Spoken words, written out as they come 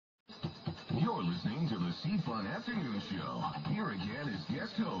You're listening to the CFUN Afternoon Show. Here again is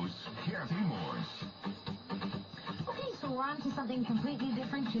guest host, Cathy Morris. Okay, so we're on to something completely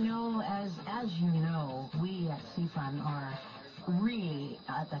different. You know, as you know, we at CFUN are really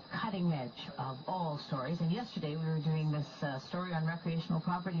at the cutting edge of all stories. And yesterday we were doing this story on recreational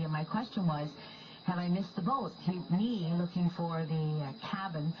property, and my question was, have I missed the boat? Me looking for the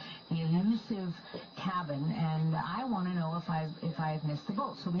cabin, the elusive cabin, and I want to know if I've missed the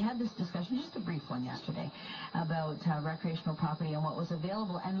boat. So we had this discussion, just a brief one yesterday, about recreational property and what was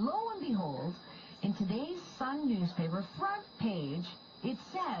available. And lo and behold, in today's Sun newspaper front page, it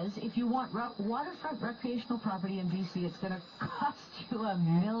says if you want waterfront recreational property in BC, it's going to cost you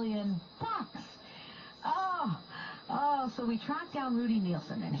 $1 million. So we tracked down Rudy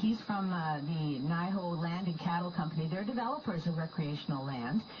Nielsen, and he's from the Naiho Land and Cattle Company. They're developers of recreational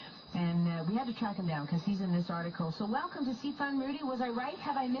land, and we had to track him down because he's in this article. So welcome to CFUN, Rudy. Was I right?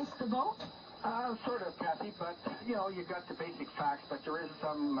 Have I missed the boat? Sort of, Cathy, but, you know, you got the basic facts, but there is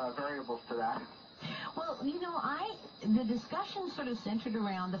some variables to that. Well, you know, the discussion sort of centered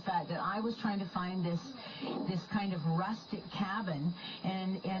around the fact that I was trying to find this kind of rustic cabin,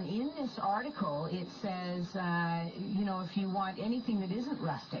 and in this article it says, you know, if you want anything that isn't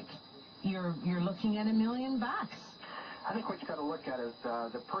rustic, you're looking at $1 million. I think what you got to look at is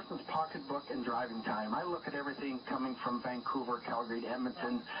the person's pocketbook and driving time. I look at everything coming from Vancouver, Calgary to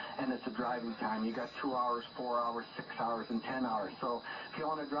Edmonton, and it's a driving time. You got 2 hours, 4 hours, 6 hours, and 10 hours. So if you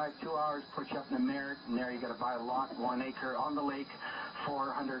want to drive 2 hours, put you up in the Merritt, and there you got to buy a lot, 1 acre on the lake,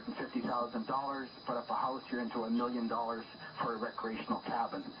 $450,000. Put up a house, you're into $1 million for a recreational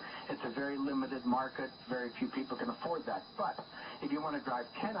cabin. It's a very limited market. Very few people can afford that. But if you want to drive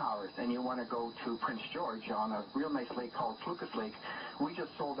 10 hours and you want to go to Prince George on a real nice lake called Lucas Lake, we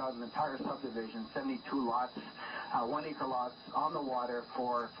just sold out an entire subdivision, 72 lots, 1 acre lots on the water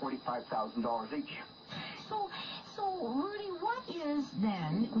for $45,000 each. So Rudy, what's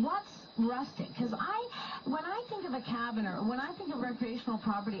rustic? Because when I think of a cabin or when I think of recreational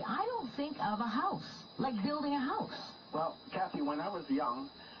property, I don't think of a house, like building a house. Well, Cathy, when I was young,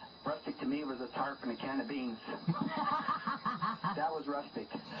 rustic to me was a tarp and a can of beans. That was rustic.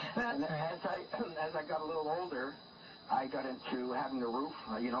 And as I got a little older, I got into having a roof,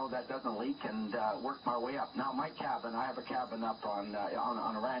 you know, that doesn't leak, and worked my way up. Now, my cabin, I have a cabin up on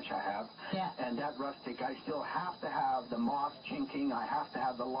a ranch I have, and that rustic, I still have to have the moss chinking, I have to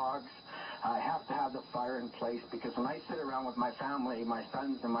have the logs, I have to have the fire in place, because when I sit around with my family, my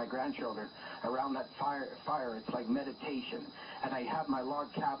sons and my grandchildren, around that fire, it's like meditation. And I have my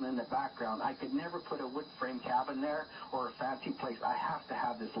log cabin in the background. I could never put a wood frame cabin there or a fancy place. I have to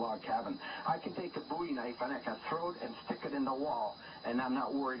have this log cabin. I can take a Bowie knife and I can throw it and stick it in the wall, and I'm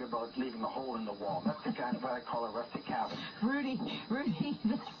not worried about leaving a hole in the wall. That's the kind of what I call a rustic cabin. Rudy,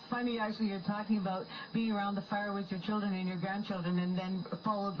 that's funny, actually. You're talking about being around the fire with your children and your grandchildren, and then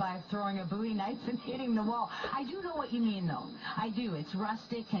followed by throwing a Bowie knife and hitting the wall. I do know what you mean, though. I do. It's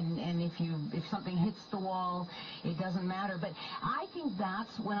rustic, and if something hits the wall, it doesn't matter. But I think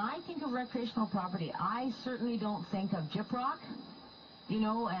when I think of recreational property, I certainly don't think of gyprock, you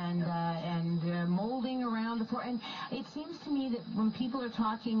know, and molding around the floor. And it seems to me that when people are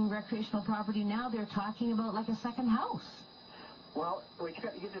talking recreational property now, they're talking about like a second house. Well, you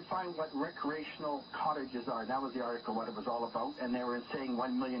get to find what recreational cottages are. That was the article, what it was all about, and they were saying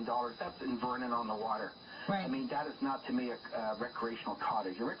 $1 million. That's in Vernon on the water. Right. I mean, that is not, to me, a recreational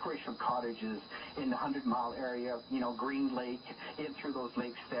cottage. A recreational cottage is in the 100-mile area, you know, Green Lake, in through those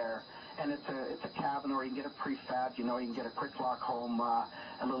lakes there. And it's a cabin, or you can get a prefab, you know, you can get a quick lock home, a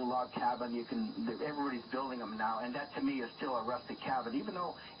little log cabin. Everybody's building them now, and that to me is still a rustic cabin. Even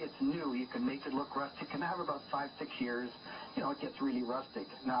though it's new, you can make it look rustic. And have about 5-6 years, you know, it gets really rustic.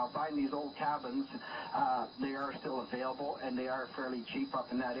 Now, buying these old cabins, they are still available, and they are fairly cheap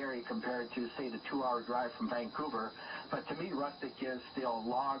up in that area compared to, say, the 2-hour drive from Vancouver. But to me, rustic is still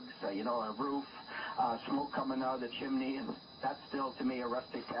logs, you know, a roof, smoke coming out of the chimney, and that's still, to me, a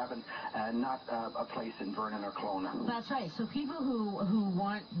rustic cabin, and not a place in Vernon or Kelowna. That's right. So people who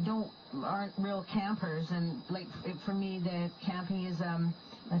aren't real campers, and like for me, the camping is a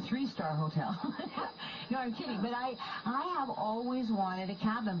 3-star hotel. No, I'm kidding. But I have always wanted a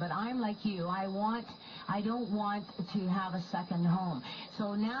cabin, but I'm like you. I don't want to have a second home.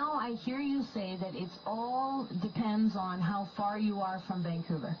 So now I hear you say that it's all depends on how far you are from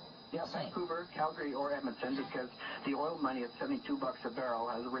Vancouver. Yeah, Vancouver, Calgary, or Edmonton, because the oil money at $72 a barrel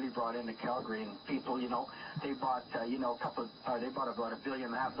has really brought into Calgary, and people, they bought, they bought about $1.5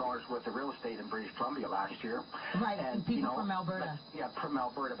 billion worth of real estate in British Columbia last year. Right, and people from Alberta. From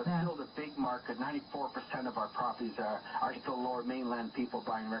Alberta, but still the big market. 94% of our properties are still lower mainland people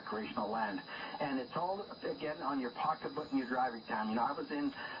buying recreational land, and it's all again on your pocketbook and your driving time.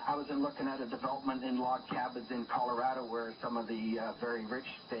 I was in looking at a development in log cabins in Colorado where some of the very rich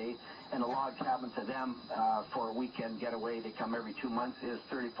stay, and a log cabin to them for a weekend getaway, they come every 2 months, is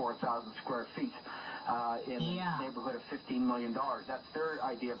 34,000 square feet in the neighborhood of $15 million. That's their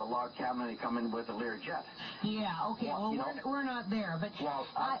idea of a log cabin. They come in with a Learjet. Yeah, okay. Well, we're not there, but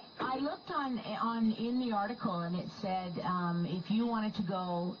I looked in the article, and it said if you wanted to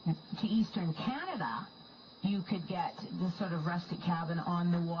go to Eastern Canada, you could get this sort of rustic cabin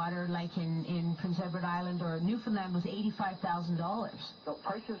on the water, like in Prince Edward Island or Newfoundland, was $85,000. So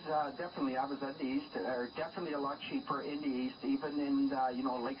prices definitely, I was at the East, are definitely a lot cheaper in the East, even in,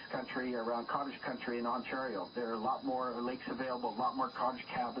 Lakes Country, around Cottage Country in Ontario. There are a lot more lakes available, a lot more cottage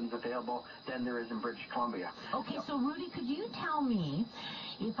cabins available than there is in British Columbia. Okay, so Rudy, could you tell me,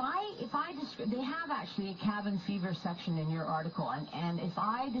 if I they have actually a cabin fever section in your article, and if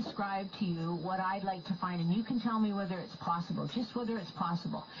I describe to you what I'd like to find, and you can tell me whether it's possible, just whether it's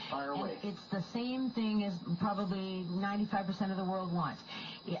possible. Fire away. It's the same thing as probably 95% of the world wants.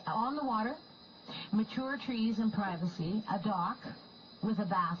 On the water, mature trees and privacy, a dock with a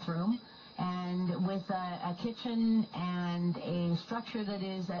bathroom, and with a kitchen and a structure that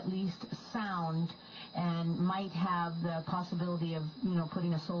is at least sound and might have the possibility of,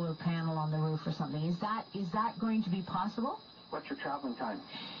 putting a solar panel on the roof or something. Is that going to be possible? What's your traveling time?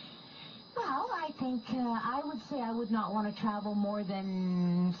 Well, I think I would say I would not want to travel more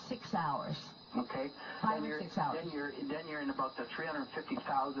than 6 hours. Okay. 5 or 6 hours. Then you're in about the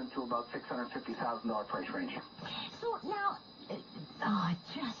 $350,000 to about $650,000 price range. So now, it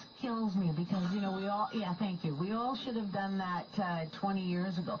just kills me because, thank you. We all should have done that 20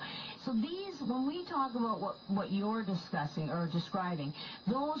 years ago. So when we talk about what you're discussing or describing,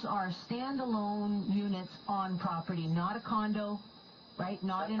 those are standalone units on property, not a condo, right?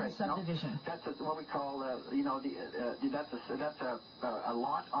 Not in a subdivision. No, that's what we call, that's a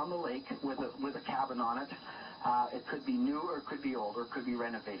lot on the lake with a cabin on it. It could be new or it could be old or it could be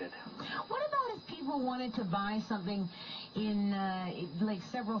renovated. What about if people wanted to buy something in like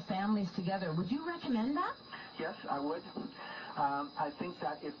several families together? Would you recommend that? Yes, I would. I think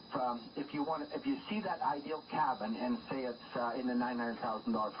that if you see that ideal cabin and say it's in the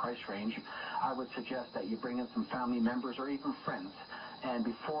 $900,000 price range, I would suggest that you bring in some family members or even friends. And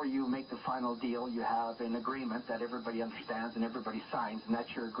before you make the final deal, you have an agreement that everybody understands and everybody signs, and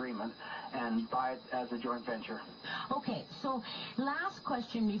that's your agreement, and buy it as a joint venture. Okay, so last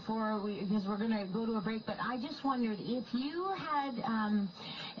question because we're going to go to a break, but I just wondered if you had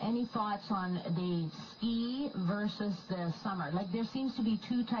any thoughts on the ski versus the summer. Like, there seems to be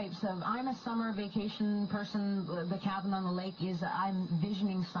two types of, I'm a summer vacation person, the cabin on the lake I'm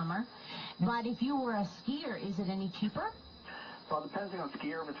visioning summer, but if you were a skier, is it any cheaper? Well, depending on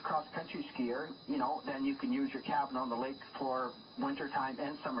skier, if it's a cross-country skier, then you can use your cabin on the lake for wintertime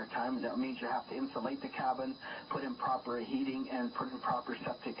and summertime. That means you have to insulate the cabin, put in proper heating, and put in proper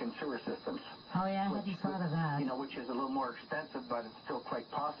septic and sewer systems. Oh, yeah, I hadn't thought of that. Which is a little more expensive, but it's still quite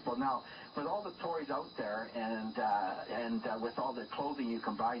possible. Now, with all the toys out there and with all the clothing you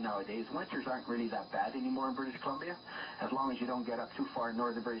can buy nowadays, winters aren't really that bad anymore in British Columbia, as long as you don't get up too far in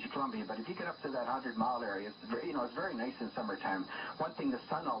northern British Columbia. But if you get up to that 100-mile area, it's very nice in summertime. One thing, the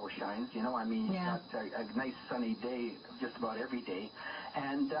sun always shines. You've got a nice sunny day just about every day.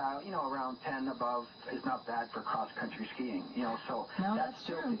 And, around 10 above is not bad for cross-country skiing. So that's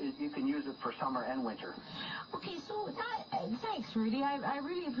true. You can use it for summer and winter. Okay, so thanks, Rudy. I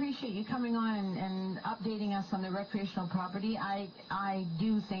really appreciate you coming on and updating us on the recreational property. I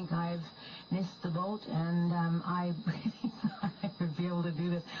do think I've missed the boat, and I really thought I would be able to do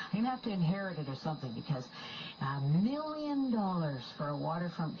this. I'm going to have to inherit it or something, because $1 million for a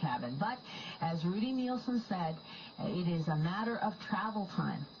waterfront cabin. But as Rudy Nielsen said, it is a matter of travel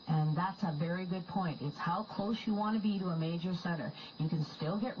time, and that's a very good point. It's how close you want to be to a major center. You can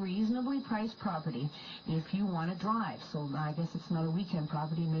still get reasonably priced property if you want to drive. So I guess it's not a weekend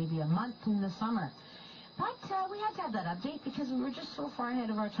property, maybe a month in the summer. But we had to have that update because we were just so far ahead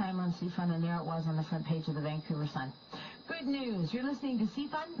of our time on CFUN, and there it was on the front page of the Vancouver Sun. Good news. You're listening to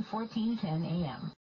CFUN, 1410 AM.